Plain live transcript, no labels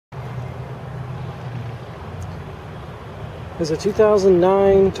is a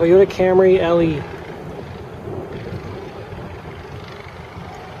 2009 Toyota Camry LE.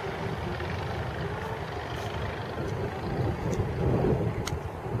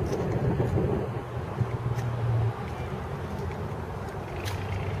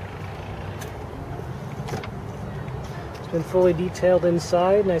 It's been fully detailed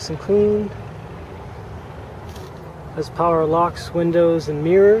inside, nice and clean. Has power locks, windows, and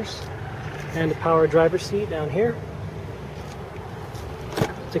mirrors, and a power driver's seat down here.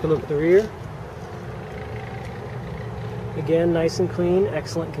 Take a look at the rear. Again, nice and clean,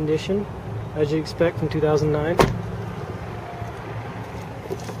 excellent condition, as you'd expect from 2009.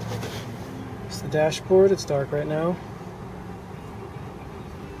 It's the dashboard, it's dark right now.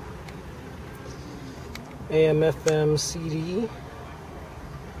 AM, FM, CD.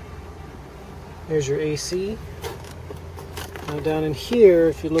 There's your AC. Now down in here,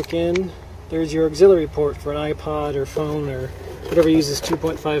 if you look in, there's your auxiliary port for an iPod or phone or whatever uses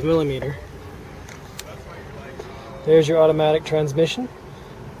 2.5 millimeter. There's your automatic transmission.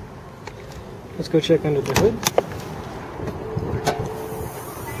 Let's go check under the hood.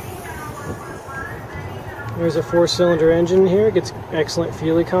 There's a 4-cylinder engine here. It gets excellent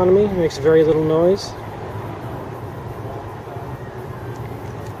fuel economy. It makes very little noise.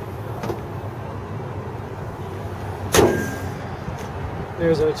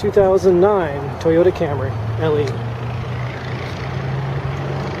 There's a 2009 Toyota Camry LE.